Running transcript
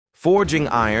Forging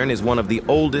iron is one of the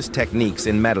oldest techniques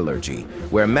in metallurgy,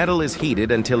 where metal is heated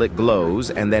until it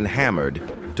glows and then hammered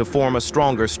to form a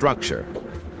stronger structure.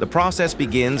 The process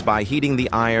begins by heating the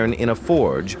iron in a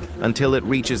forge until it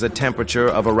reaches a temperature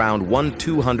of around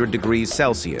 200 degrees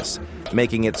Celsius,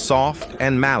 making it soft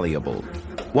and malleable.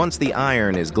 Once the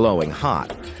iron is glowing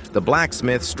hot, the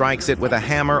blacksmith strikes it with a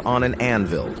hammer on an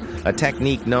anvil, a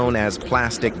technique known as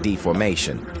plastic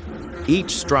deformation.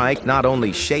 Each strike not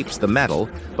only shapes the metal,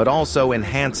 but also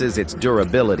enhances its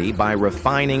durability by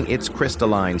refining its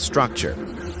crystalline structure.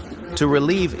 To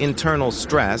relieve internal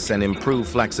stress and improve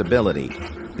flexibility,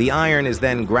 the iron is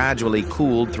then gradually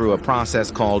cooled through a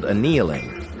process called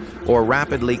annealing, or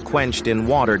rapidly quenched in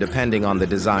water depending on the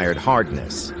desired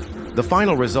hardness. The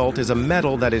final result is a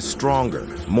metal that is stronger,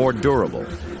 more durable,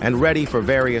 and ready for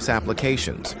various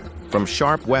applications, from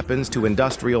sharp weapons to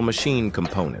industrial machine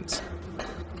components.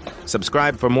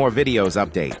 Subscribe for more videos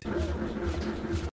update.